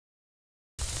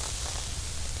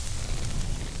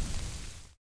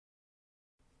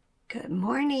Good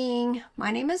morning.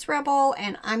 My name is Rebel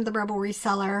and I'm the Rebel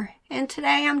Reseller. And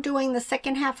today I'm doing the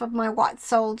second half of my what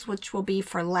solds, which will be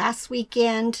for last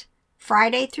weekend,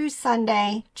 Friday through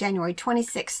Sunday, January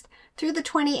 26th through the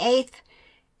 28th.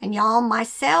 And y'all, my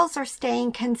sales are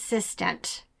staying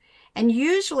consistent. And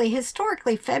usually,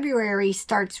 historically, February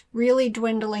starts really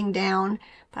dwindling down.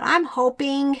 But I'm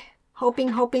hoping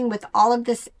with all of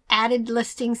this added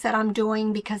listings that I'm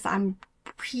doing, because I'm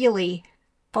really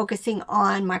focusing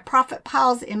on my profit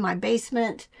piles in my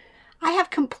basement. I have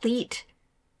complete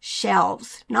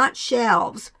shelves, not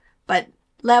shelves, but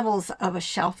levels of a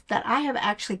shelf that I have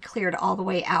actually cleared all the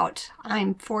way out.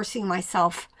 I'm forcing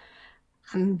myself.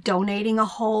 I'm donating a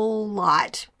whole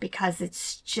lot because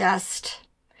it's just,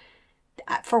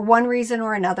 for one reason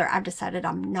or another, I've decided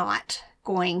I'm not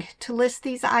going to list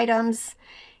these items.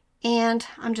 And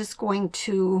I'm just going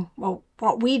to, well,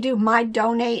 what we do, my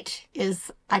donate, is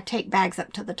I take bags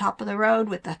up to the top of the road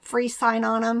with a free sign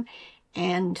on them.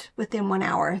 And within 1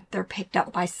 hour, they're picked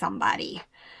up by somebody.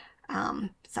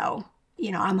 So,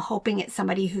 you know, I'm hoping it's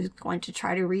somebody who's going to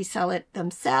try to resell it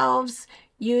themselves,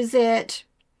 use it,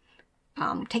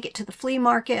 take it to the flea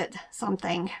market,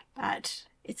 something. But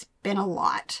it's been a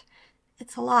lot.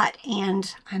 It's a lot.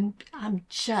 And I'm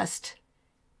just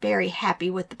very happy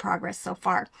with the progress so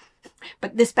far.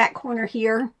 But this back corner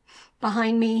here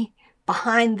behind me,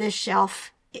 behind this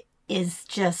shelf, is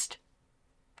just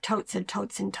totes and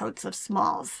totes and totes of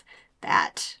smalls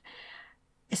that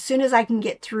as soon as I can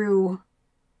get through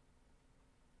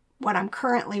what I'm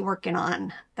currently working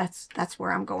on, that's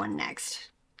where I'm going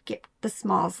next. Get the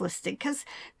smalls listed, because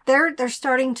they're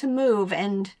starting to move,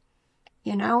 and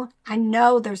you know, I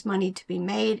know there's money to be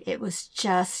made. It was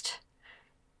just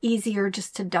easier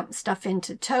just to dump stuff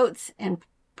into totes and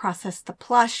process the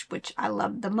plush, which I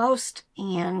love the most,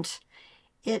 and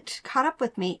it caught up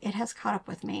with me. It has caught up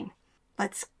with me.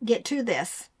 Let's get to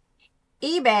this.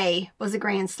 eBay was a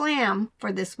grand slam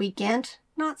for this weekend,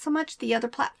 not so much the other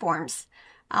platforms.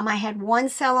 I had one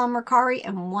sell on Mercari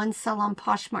and one sell on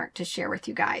Poshmark to share with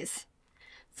you guys.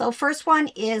 So first one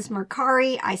is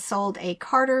Mercari. I sold a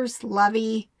Carter's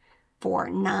Lovey for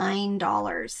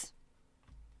 $9.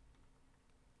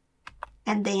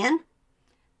 And then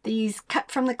these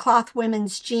cut from the cloth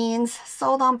women's jeans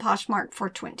sold on Poshmark for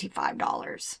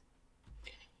 $25.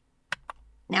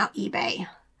 Now eBay.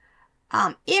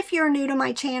 If you're new to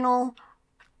my channel,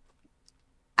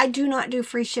 I do not do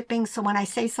free shipping. So when I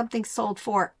say something sold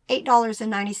for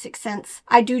 $8.96,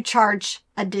 I do charge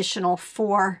additional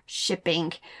for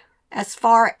shipping. As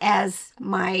far as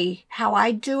how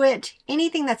I do it,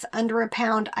 anything that's under a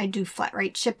pound, I do flat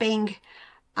rate shipping.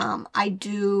 I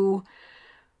do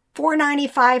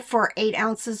 $4.95 for 8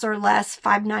 ounces or less,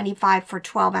 $5.95 for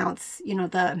 12 ounce, you know,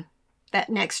 that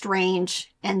next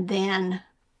range. And then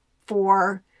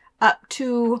for up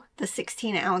to the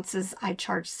 16 ounces, I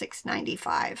charge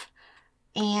 $6.95.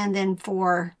 And then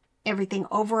for everything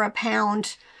over a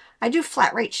pound, I do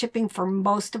flat rate shipping for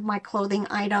most of my clothing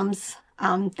items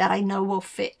that I know will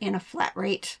fit in a flat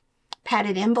rate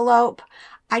padded envelope.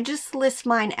 I just list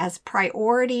mine as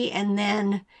priority, and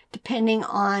then depending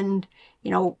on,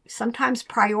 you know, sometimes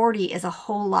priority is a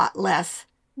whole lot less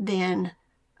than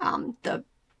the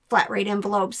flat rate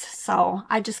envelopes. So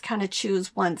I just kind of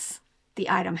choose once the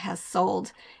item has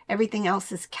sold. Everything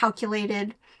else is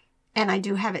calculated, and I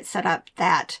do have it set up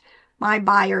that my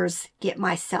buyers get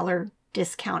my seller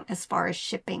discount as far as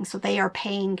shipping. So they are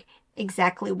paying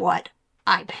exactly what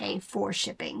I pay for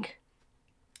shipping,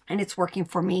 and it's working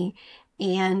for me.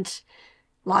 And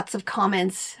lots of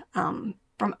comments from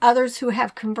others who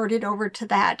have converted over to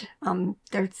that.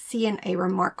 They're seeing a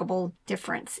remarkable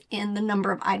difference in the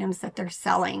number of items that they're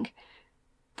selling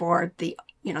for the,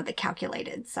 you know, the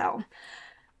calculated. So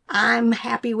I'm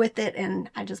happy with it, and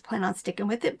I just plan on sticking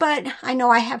with it. But I know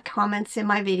I have comments in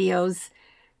my videos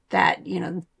that, you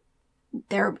know,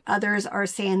 others are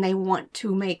saying they want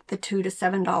to make the $2 to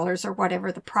 $7 or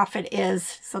whatever the profit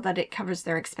is so that it covers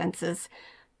their expenses.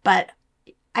 But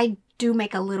I do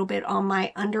make a little bit on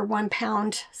my under 1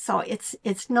 pound. So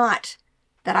it's not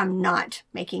that I'm not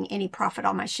making any profit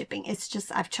on my shipping. It's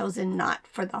just I've chosen not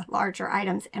for the larger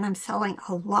items, and I'm selling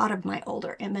a lot of my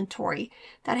older inventory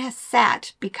that has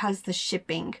sat because the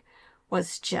shipping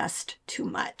was just too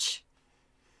much.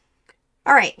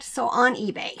 All right, so on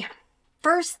eBay.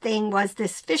 First thing was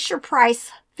this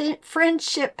Fisher-Price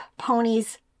Friendship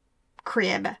Ponies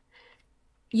crib.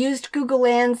 Used Google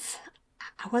Lens.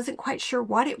 I wasn't quite sure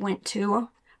what it went to.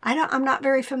 I'm not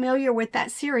very familiar with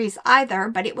that series either,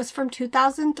 but it was from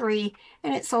 2003,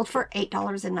 and it sold for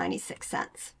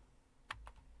 $8.96.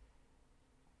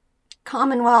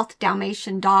 Commonwealth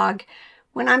Dalmatian dog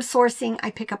When I'm sourcing,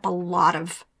 I pick up a lot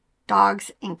of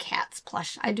dogs and cats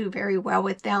plush. I do very well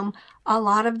with them. A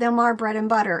lot of them are bread and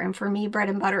butter, and for me, bread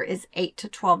and butter is $8 to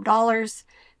 $12.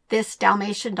 This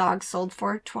Dalmatian dog sold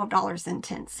for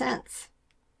 $12.10.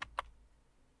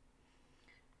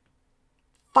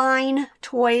 Fine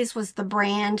Toys was the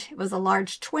brand. It was a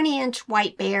large 20-inch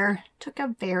white bear. Took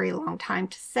a very long time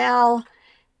to sell,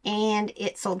 and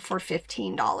it sold for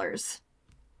 $15.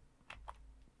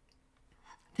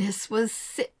 This was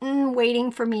sitting waiting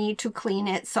for me to clean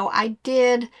it, so I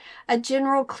did a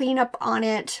general cleanup on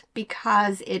it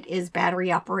because it is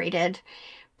battery operated,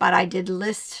 but I did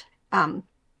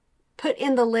put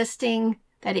in the listing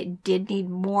that it did need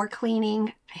more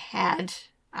cleaning. I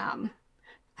thought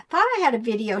I had a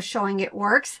video showing it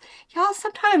works. Y'all,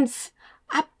 sometimes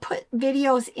I put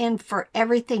videos in for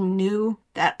everything new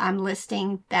that I'm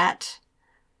listing that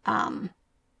I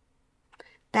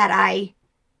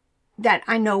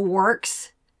know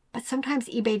works, but sometimes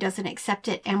eBay doesn't accept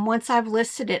it. And once I've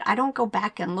listed it, I don't go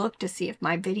back and look to see if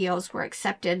my videos were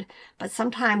accepted, but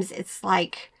sometimes it's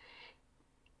like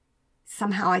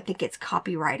somehow I think it's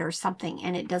copyright or something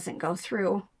and it doesn't go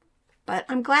through. But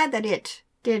I'm glad that it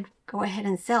did go ahead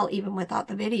and sell even without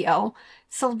the video.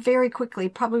 Sold very quickly,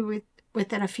 probably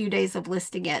within a few days of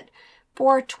listing it,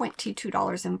 for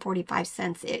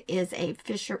 $22.45. It is a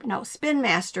Spin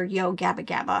Master Yo Gabba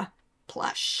Gabba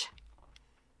plush.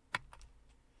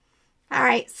 All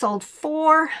right, sold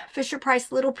 4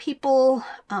 Fisher-Price Little People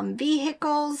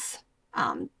vehicles.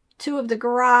 2 of the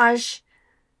garage.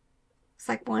 Looks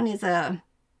like one is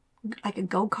like a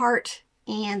go-kart,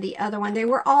 and the other one, they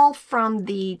were all from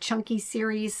the Chuckey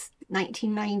series,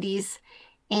 1990s,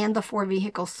 and the 4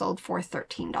 vehicles sold for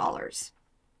 $13.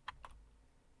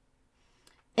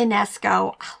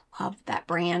 Inesco, I love that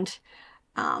brand.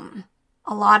 A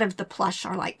lot of the plush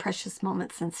are like Precious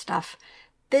Moments and stuff.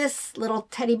 This little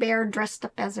teddy bear dressed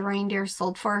up as a reindeer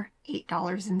sold for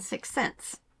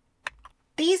 $8.06.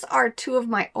 These are 2 of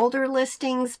my older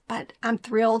listings, but I'm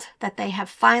thrilled that they have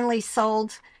finally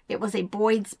sold. It was a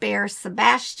Boyd's Bear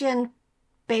Sebastian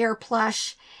bear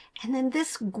plush, and then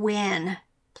this Gwen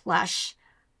plush.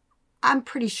 I'm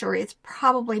pretty sure it's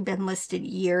probably been listed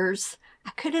years.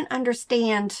 I couldn't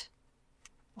understand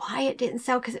why it didn't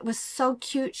sell because it was so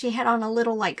cute. She had on a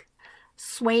little like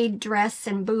suede dress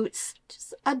and boots.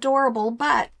 Just adorable,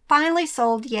 but finally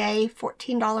sold. Yay,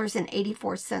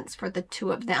 $14.84 for the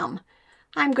 2 of them.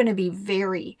 I'm going to be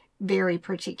very, very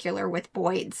particular with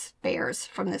Boyd's bears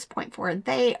from this point forward.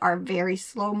 They are very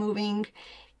slow moving,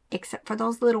 except for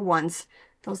those little ones.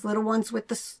 Those little ones with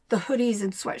the hoodies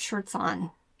and sweatshirts on.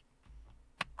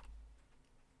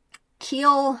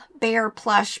 Keel Bear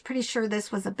plush. Pretty sure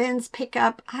this was a Ben's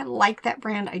pickup. I like that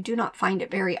brand. I do not find it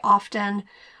very often.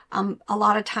 A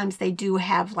lot of times they do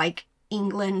have like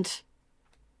England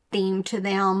theme to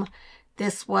them.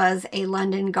 This was a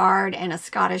London Guard and a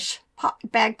Scottish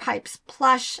bagpipes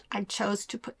plush. I chose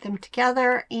to put them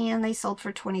together and they sold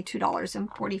for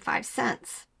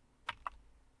 $22.45.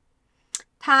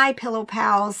 Tie Pillow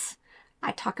Pals.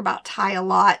 I talk about tie a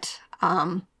lot.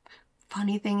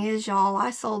 Funny thing is, y'all,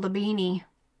 I sold a beanie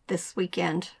this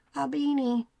weekend. A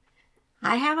beanie.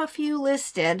 I have a few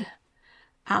listed,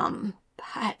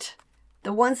 but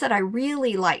the ones that I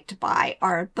really like to buy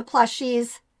are the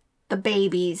plushies, the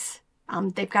babies.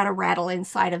 They've got a rattle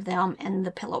inside of them, and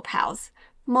the Pillow Pals.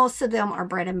 Most of them are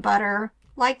bread and butter.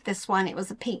 Like this one, it was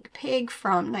a pink pig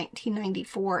from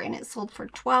 1994, and it sold for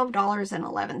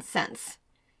 $12.11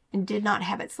 and did not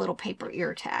have its little paper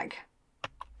ear tag.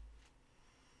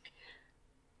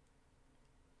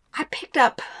 I picked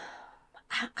up,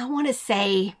 I want to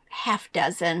say, half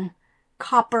dozen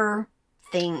copper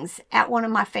things at one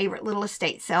of my favorite little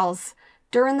estate sales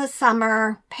during the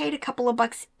summer. Paid a couple of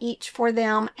bucks each for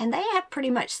them, and they have pretty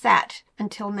much sat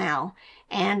until now.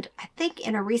 And I think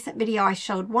in a recent video I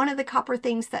showed one of the copper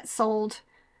things that sold.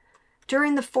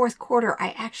 During the 4th quarter,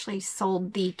 I actually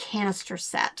sold the canister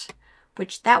set,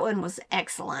 which that one was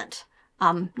excellent.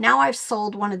 Now I've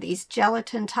sold one of these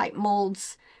gelatin type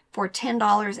molds for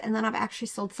 $10, and then I've actually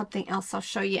sold something else I'll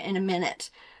show you in a minute.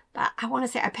 But I want to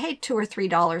say I paid $2 or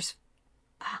 $3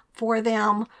 for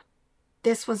them.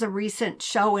 This was a recent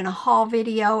show in a haul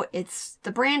video.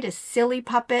 The brand is Silly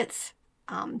Puppets.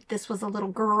 This was a little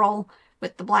girl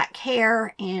with the black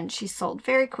hair, and she sold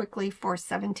very quickly for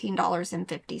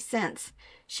 $17.50.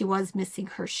 She was missing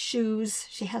her shoes.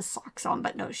 She has socks on,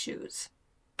 but no shoes.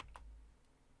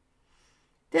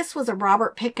 This was a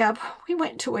Robert pickup. We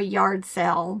went to a yard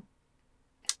sale,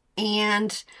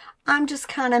 and I'm just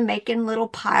kind of making little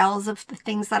piles of the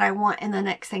things that I want, and the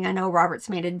next thing I know, Robert's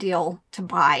made a deal to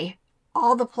buy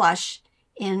all the plush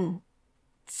in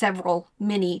several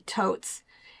mini totes,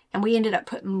 and we ended up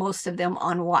putting most of them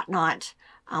on Whatnot.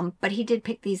 But he did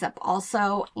pick these up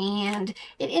also, and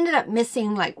it ended up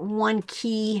missing like one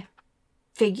key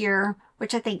figure,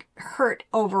 which I think hurt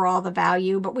overall the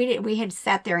value. But we had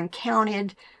sat there and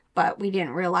counted, but we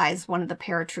didn't realize one of the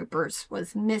paratroopers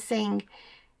was missing,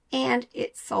 and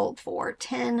it sold for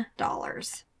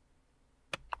 $10.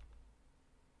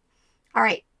 All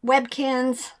right,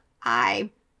 Webkins,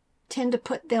 I tend to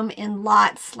put them in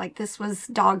lots. Like this was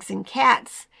dogs and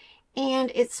cats,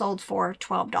 and it sold for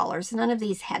 $12. None of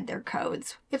these had their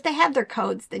codes. If they have their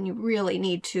codes, then you really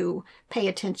need to pay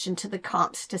attention to the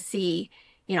comps to see,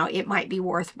 you know, it might be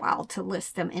worthwhile to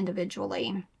list them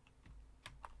individually.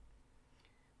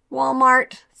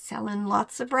 Walmart, selling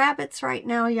lots of rabbits right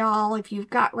now, y'all. If you've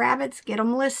got rabbits, get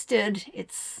them listed.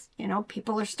 It's, you know,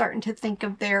 people are starting to think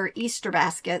of their Easter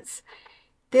baskets.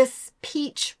 This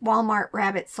peach Walmart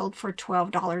rabbit sold for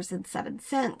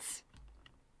 $12.07.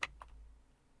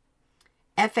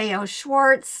 FAO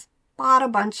Schwartz, bought a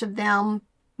bunch of them.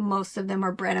 Most of them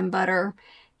are bread and butter.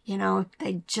 You know,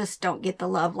 they just don't get the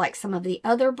love like some of the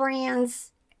other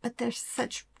brands, but they're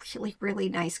such really, really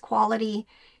nice quality.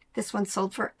 This one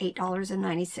sold for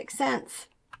 $8.96.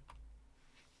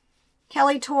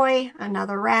 Kelly Toy,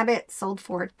 another rabbit, sold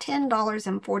for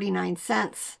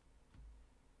 $10.49.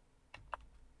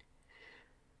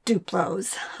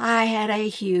 Duplos. I had a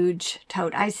huge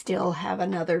tote. I still have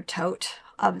another tote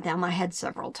of them. I had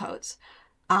several totes.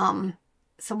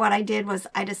 So what I did was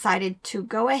I decided to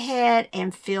go ahead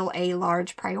and fill a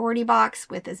large priority box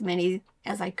with as many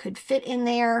as I could fit in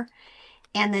there,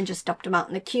 and then just dumped them out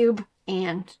in the cube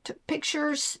and took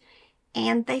pictures,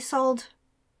 and they sold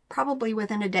probably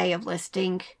within a day of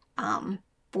listing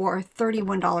for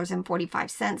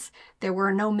 $31.45. There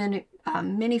were no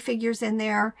minifigures in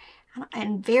there,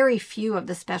 and very few of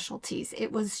the specialties.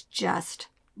 It was just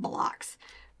blocks.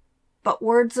 But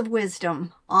words of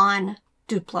wisdom on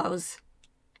Duplos,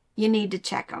 you need to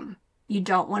check them. You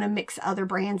don't want to mix other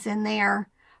brands in there.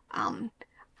 I'm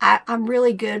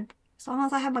really good, as long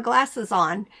as I have my glasses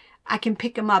on, I can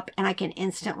pick them up and I can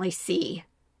instantly see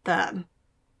the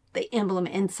emblem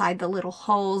inside the little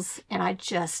holes, and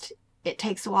it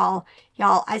takes a while.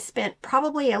 Y'all, I spent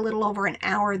probably a little over an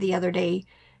hour the other day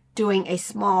doing a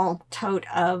small tote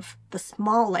of the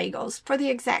small Legos for the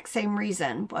exact same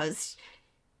reason. Was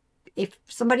if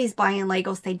somebody's buying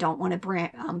Legos, they don't want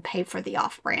to pay for the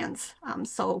off-brands.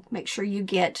 So make sure you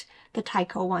get the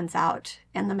Tyco ones out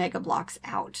and the Mega Blocks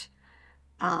out.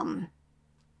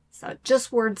 So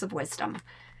just words of wisdom.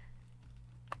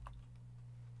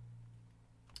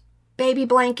 Baby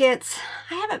blankets.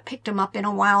 I haven't picked them up in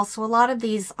a while, so a lot of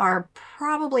these are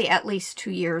probably at least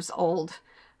 2 years old.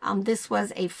 This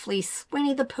was a fleece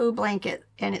Winnie the Pooh blanket,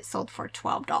 and it sold for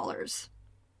 $12.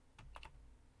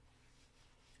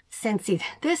 Scentsy.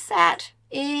 This sat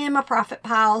in my profit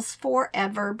piles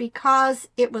forever because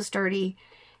it was dirty,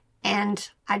 and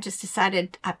I just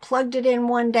decided, I plugged it in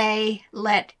one day,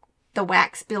 let the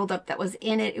wax build up that was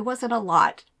in it. It wasn't a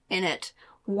lot in it.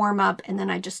 Warm up, and then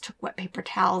I just took wet paper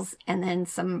towels and then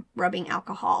some rubbing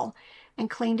alcohol and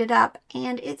cleaned it up,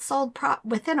 and it sold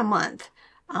within a month.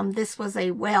 This was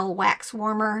a Well wax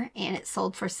warmer, and it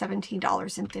sold for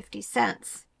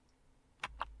 $17.50.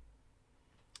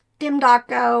 Dim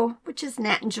Doco, which is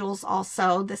Nat and Jules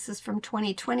also. This is from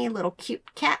 2020. Little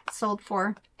cute cat, sold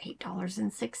for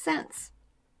 $8.06.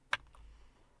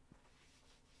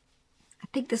 I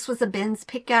think this was a Ben's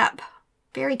pickup.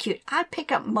 Very cute. I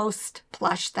pick up most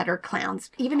plush that are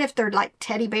clowns, even if they're like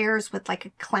teddy bears with like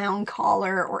a clown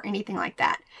collar or anything like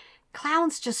that.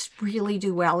 Clowns just really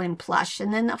do well in plush.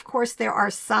 And then, of course, there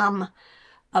are some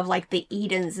of like the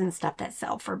Edens and stuff that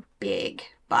sell for big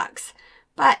bucks.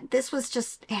 But this was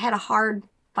just, it had a hard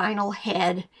vinyl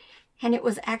head, and it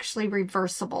was actually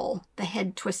reversible. The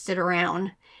head twisted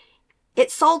around.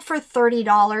 It sold for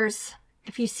 $30.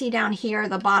 If you see down here,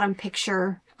 the bottom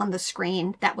picture on the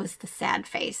screen, that was the sad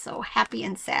face. So happy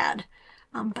and sad.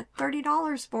 But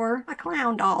 $30 for a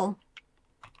clown doll.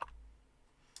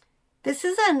 This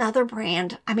is another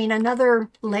brand,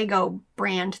 another Lego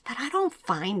brand that I don't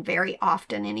find very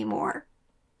often anymore.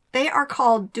 They are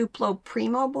called Duplo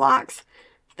Primo blocks.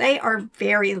 They are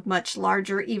very much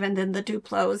larger even than the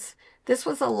Duplos. This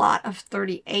was a lot of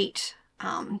 38.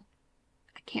 I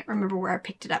can't remember where I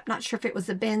picked it up. Not sure if it was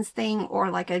a Ben's thing or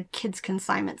like a kids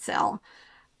consignment sale.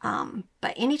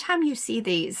 But anytime you see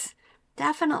these,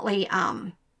 definitely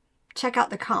check out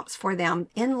the comps for them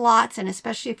in lots, and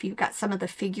especially if you've got some of the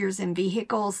figures and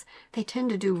vehicles, they tend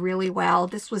to do really well.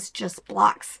 This was just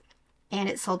blocks, and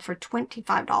it sold for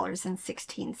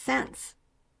 $25.16.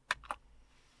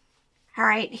 All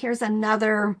right, here's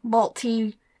another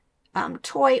multi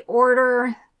toy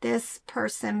order. This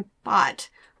person bought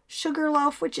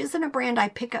Sugarloaf, which isn't a brand I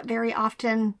pick up very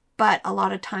often, but a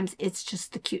lot of times it's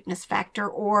just the cuteness factor,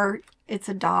 or it's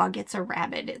a dog, it's a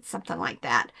rabbit, it's something like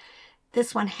that.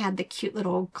 This one had the cute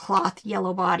little cloth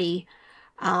yellow body,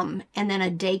 and then a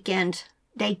Dakin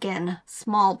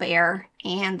small bear,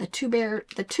 and the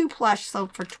two plush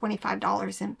sold for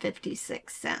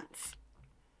 $25.56.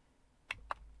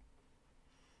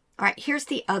 All right, here's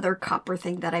the other copper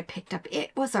thing that I picked up. It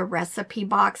was a recipe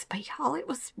box, but y'all, it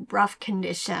was rough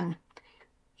condition.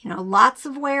 You know, lots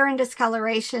of wear and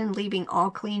discoloration, leaving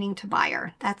all cleaning to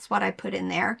buyer. That's what I put in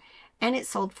there, and it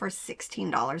sold for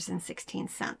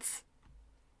 $16.16.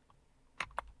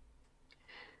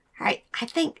 All right, I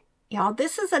think, y'all,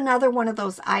 this is another one of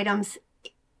those items.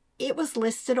 It was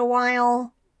listed a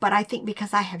while, but I think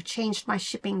because I have changed my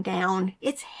shipping down,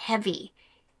 it's heavy.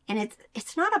 And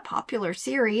it's not a popular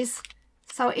series,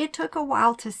 so it took a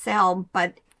while to sell,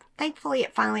 but thankfully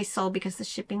it finally sold because the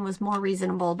shipping was more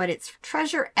reasonable. But it's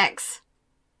Treasure X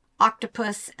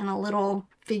octopus and a little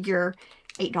figure,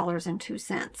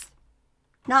 $8.02.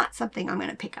 Not something I'm going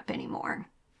to pick up anymore.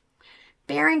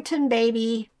 Barrington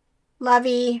Baby,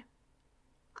 Lovey.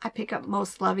 I pick up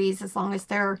most Loveys as long as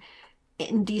they're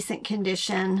in decent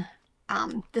condition.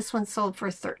 This one sold for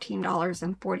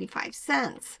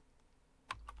 $13.45.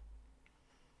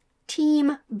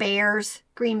 Team Bears,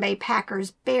 Green Bay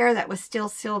Packers bear that was still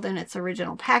sealed in its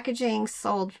original packaging,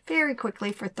 sold very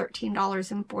quickly for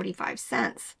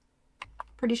 $13.45.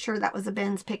 Pretty sure that was a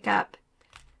Ben's pickup.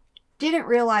 Didn't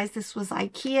realize this was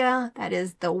IKEA. That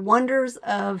is the wonders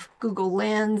of Google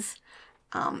Lens.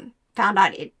 Found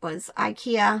out it was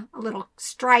IKEA, a little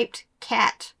striped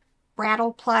cat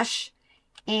rattle plush,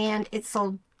 and it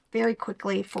sold very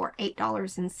quickly for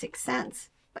 $8.06.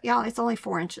 But y'all, it's only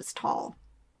 4 inches tall.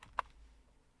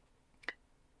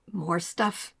 More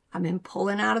stuff I've been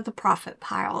pulling out of the profit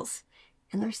piles.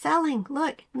 And they're selling,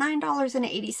 look,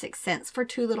 $9.86 for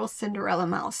 2 little Cinderella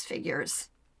mouse figures.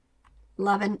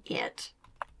 Loving it.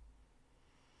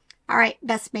 All right,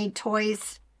 Best Made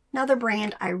Toys. Another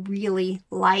brand I really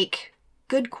like.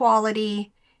 Good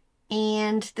quality.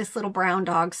 And this little brown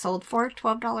dog sold for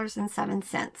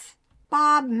 $12.07.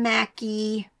 Bob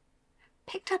Mackie.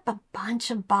 Picked up a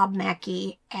bunch of Bob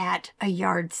Mackie at a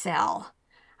yard sale.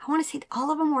 I want to say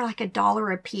all of them were like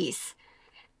 $1 a piece.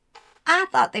 I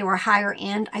thought they were higher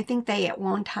end. I think they at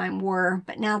one time were,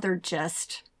 but now they're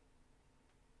just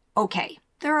okay.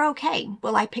 They're okay.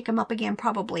 Will I pick them up again?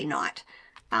 Probably not.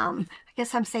 I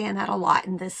guess I'm saying that a lot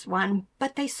in this one,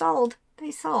 but they sold.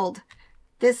 They sold.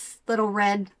 This little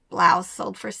red blouse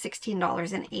sold for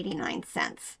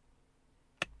 $16.89.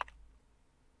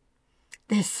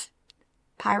 This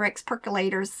Pyrex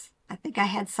percolators, I think I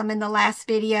had some in the last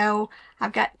video.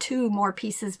 I've got 2 more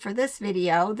pieces for this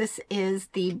video. This is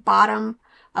the bottom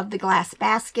of the glass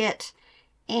basket,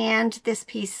 and this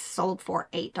piece sold for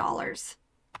 $8.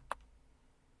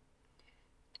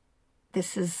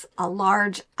 This is a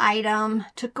large item.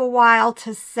 Took a while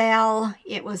to sell.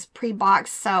 It was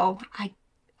pre-boxed, so I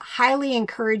highly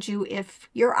encourage you, if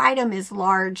your item is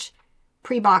large,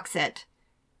 pre-box it,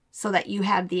 so that you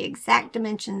have the exact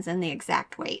dimensions and the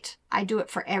exact weight. I do it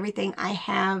for everything. I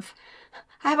have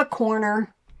a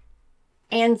corner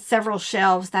and several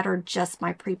shelves that are just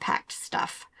my pre-packed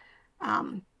stuff.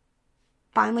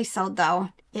 Finally sold though.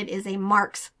 It is a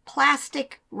Marks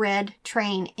plastic red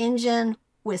train engine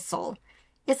whistle.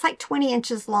 It's like 20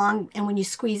 inches long, and when you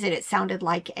squeeze it, it sounded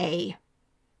like a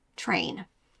train.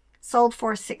 Sold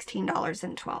for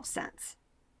 $16.12.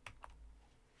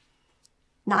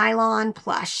 Nylon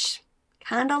plush.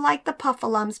 Kind of like the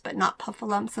Puffalums, but not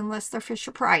Puffalums unless they're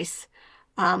Fisher Price.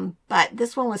 But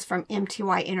this one was from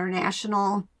MTY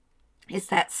International. It's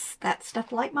that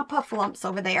stuff like my Puffalumps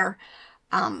over there.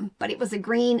 But it was a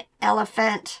green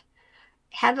elephant.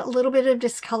 Had a little bit of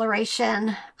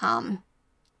discoloration.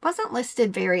 Wasn't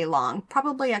listed very long.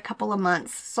 Probably a couple of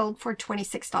months. Sold for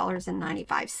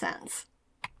 $26.95.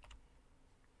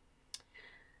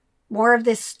 More of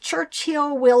this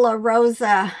Churchill Willa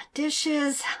Rosa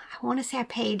dishes. I want to say I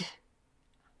paid,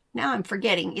 now I'm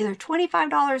forgetting, either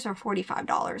 $25 or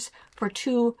 $45 for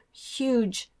 2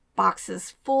 huge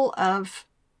boxes full of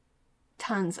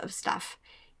tons of stuff.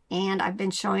 And I've been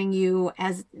showing you,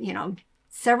 as you know,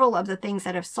 several of the things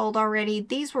that have sold already.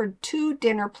 These were 2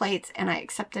 dinner plates, and I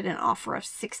accepted an offer of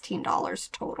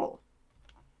 $16 total.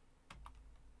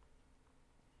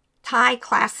 Thai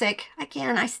classic.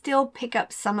 Again, I still pick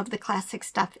up some of the classic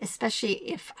stuff, especially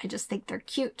if I just think they're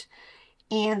cute.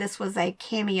 And this was a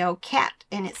cameo cat,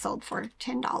 and it sold for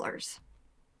 $10.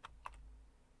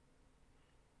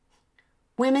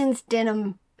 women's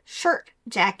denim shirt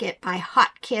jacket by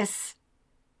Hot Kiss.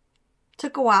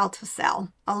 Took a while to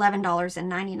sell,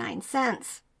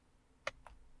 $11.99.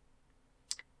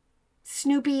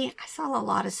 Snoopy, I sell a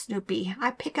lot of Snoopy. I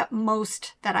pick up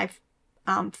most that I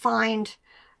find.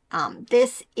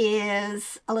 This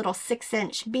is a little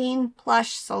 6-inch bean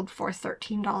plush, sold for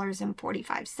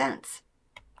 $13.45.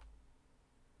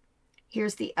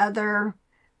 Here's the other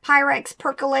Pyrex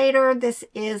percolator. This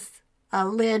is a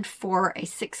lid for a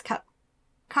 6-cup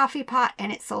coffee pot,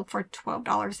 and it sold for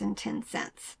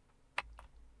 $12.10.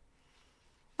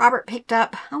 Robert picked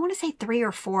up, I want to say 3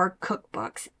 or 4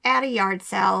 cookbooks at a yard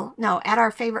sale. No, at our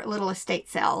favorite little estate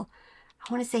sale.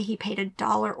 I want to say he paid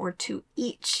 $1 or $2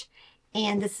 each.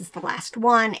 And this is the last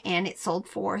one, and it sold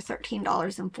for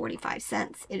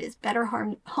 $13.45. It is Better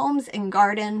Homes and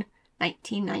Garden,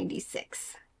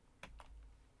 1996.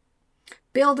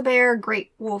 Build-A-Bear,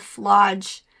 Great Wolf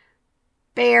Lodge,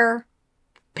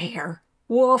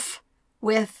 wolf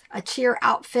with a cheer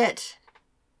outfit.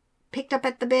 Picked up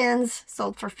at the bins,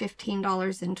 sold for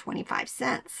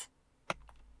 $15.25.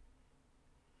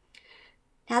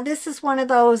 Now this is one of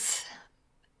those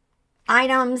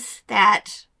items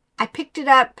that I picked it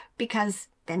up because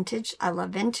vintage, I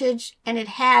love vintage, and it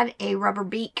had a rubber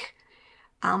beak,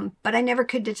 but I never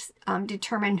could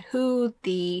determine who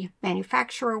the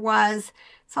manufacturer was.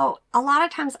 So a lot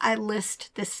of times I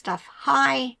list this stuff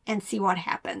high and see what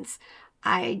happens.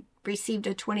 I received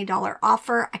a $20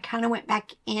 offer. I kind of went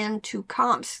back into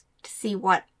comps to see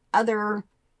what other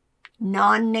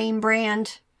non-name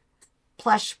brand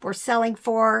plush were selling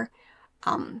for.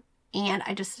 And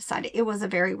I just decided it was a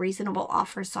very reasonable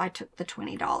offer, so I took the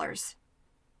 $20.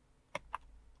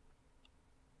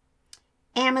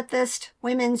 Amethyst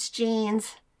women's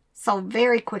jeans sold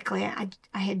very quickly. I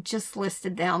had just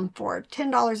listed them for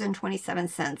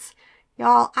 $10.27.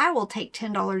 Y'all, I will take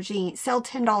 $10 jeans, sell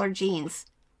 $10 jeans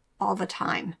all the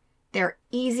time. They're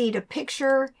easy to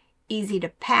picture, easy to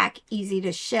pack, easy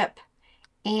to ship,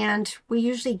 and we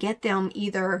usually get them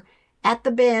either at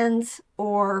the bins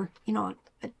or, you know,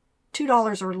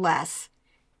 $2 or less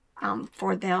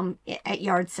for them at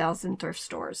yard sales and thrift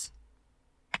stores.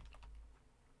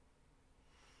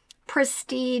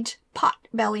 Prestige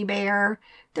Potbelly Bear.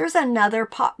 There's another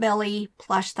Potbelly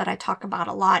plush that I talk about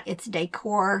a lot. It's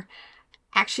decor.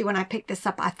 Actually, when I picked this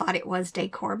up, I thought it was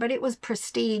decor, but it was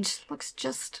Prestige. Looks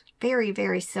just very,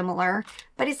 very similar,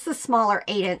 but it's the smaller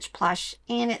 8-inch plush,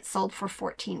 and it sold for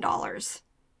 $14.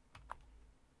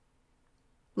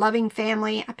 Loving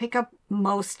Family. I pick up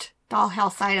most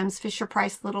dollhouse items,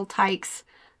 Fisher-Price Little Tykes,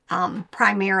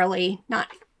 primarily. Not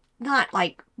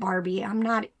like Barbie. I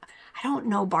don't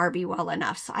know Barbie well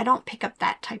enough, so I don't pick up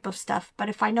that type of stuff. But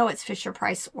if I know it's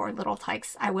Fisher-Price or Little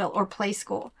Tykes, I will, or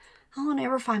Playskool. I'll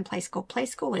never find Playskool.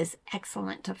 Playskool is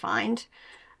excellent to find.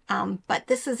 But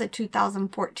this is a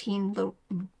 2014 little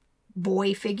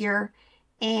boy figure,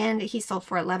 and he sold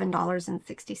for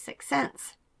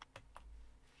 $11.66.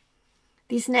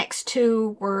 These next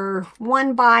two were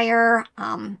one buyer.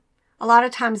 A lot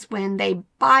of times when they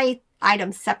buy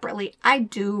items separately, I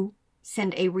do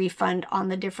send a refund on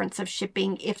the difference of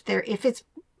shipping if it's,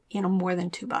 you know, more than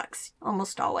 $2,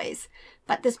 almost always.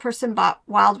 But this person bought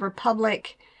Wild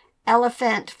Republic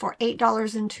elephant for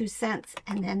 $8.02,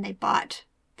 and then they bought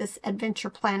this Adventure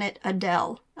Planet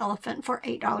Adele elephant for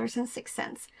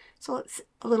 $8.06. So it's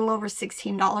a little over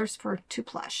 $16 for 2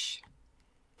 plush.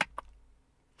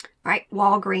 All right,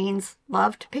 Walgreens,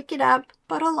 love to pick it up,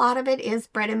 but a lot of it is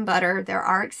bread and butter. There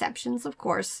are exceptions, of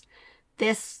course.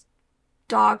 This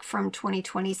dog from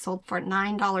 2020 sold for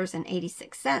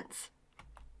 $9.86.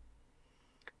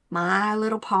 My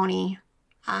Little Pony.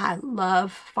 I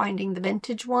love finding the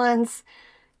vintage ones.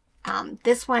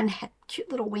 This one had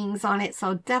cute little wings on it,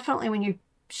 so definitely when you're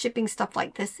shipping stuff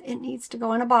like this, it needs to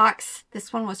go in a box.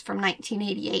 This one was from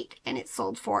 1988, and it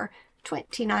sold for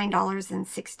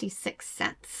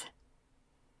 $29.66.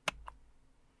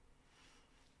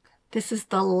 This is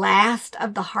the last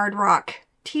of the Hard Rock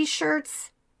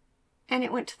t-shirts, and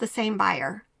it went to the same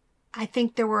buyer. I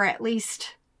think there were at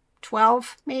least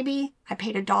 12 maybe. I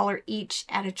paid $1 each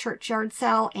at a churchyard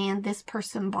sale, and this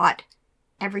person bought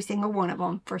every single one of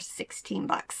them for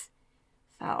 $16.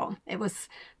 So it was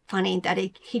funny that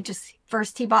he just,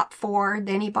 first he bought 4,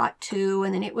 then he bought 2,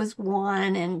 and then it was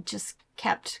 1, and just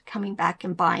kept coming back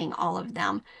and buying all of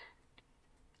them.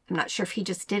 I'm not sure if he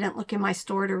just didn't look in my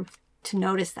store to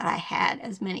notice that I had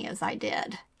as many as I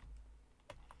did.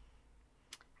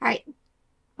 All right,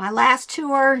 my last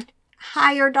 2 are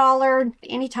higher dollar.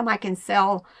 Anytime I can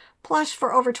sell plush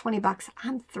for over $20,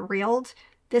 I'm thrilled.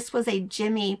 This was a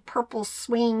Jimmy purple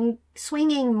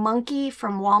swinging monkey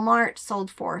from Walmart,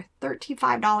 sold for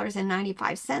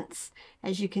 $35.95.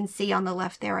 As you can see on the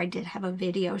left there, I did have a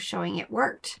video showing it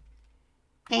worked.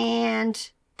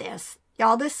 And this,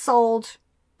 y'all, this sold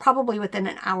probably within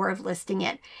an hour of listing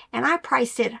it. And I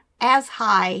priced it as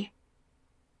high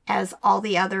as all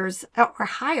the others, or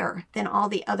higher than all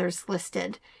the others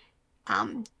listed.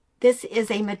 This is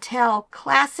a Mattel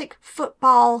classic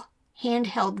football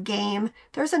handheld game.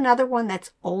 There's another one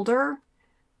that's older.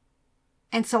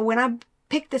 And so when I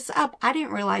picked this up, I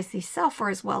didn't realize these sell for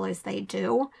as well as they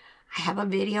do. I have a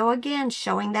video again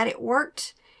showing that it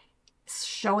worked,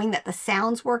 showing that the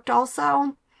sounds worked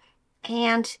also.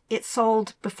 And it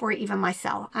sold before even my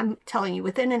sale. I'm telling you,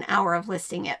 within an hour of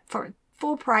listing it for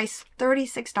full price,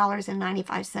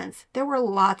 $36.95. There were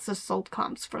lots of sold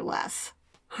comps for less.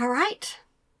 All right.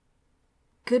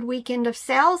 Good weekend of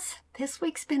sales. This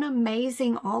week's been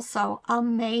amazing also.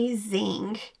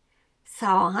 Amazing. So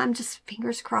I'm just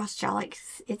fingers crossed, y'all, like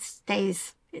it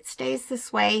stays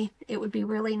this way. It would be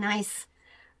really nice.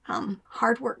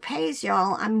 Hard work pays,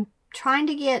 y'all. I'm trying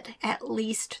to get at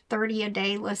least 30 a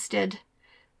day listed.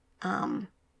 I've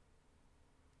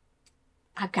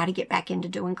got to get back into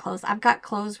doing clothes. I've got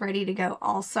clothes ready to go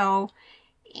also,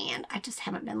 and I just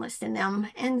haven't been listing them.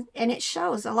 And it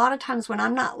shows. A lot of times when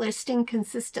I'm not listing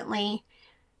consistently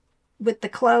with the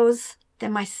clothes,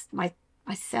 then my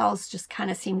sales just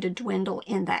kind of seem to dwindle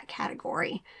in that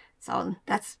category. So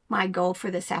that's my goal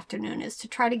for this afternoon, is to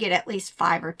try to get at least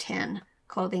 5 or 10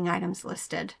 clothing items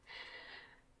listed.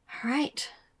 All right,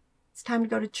 it's time to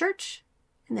go to church,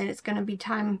 and then it's going to be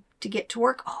time to get to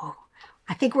work. Oh,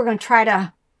 I think we're going to try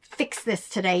to fix this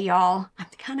today, y'all. I'm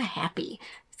kind of happy.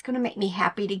 It's going to make me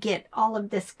happy to get all of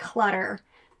this clutter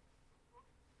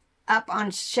up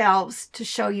on shelves to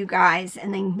show you guys,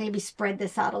 and then maybe spread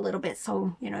this out a little bit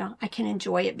so, you know, I can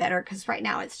enjoy it better, because right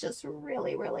now it's just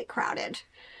really, really crowded.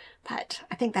 But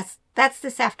I think that's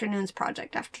this afternoon's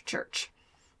project after church.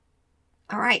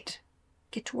 All right,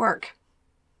 get to work.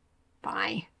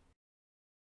 Bye.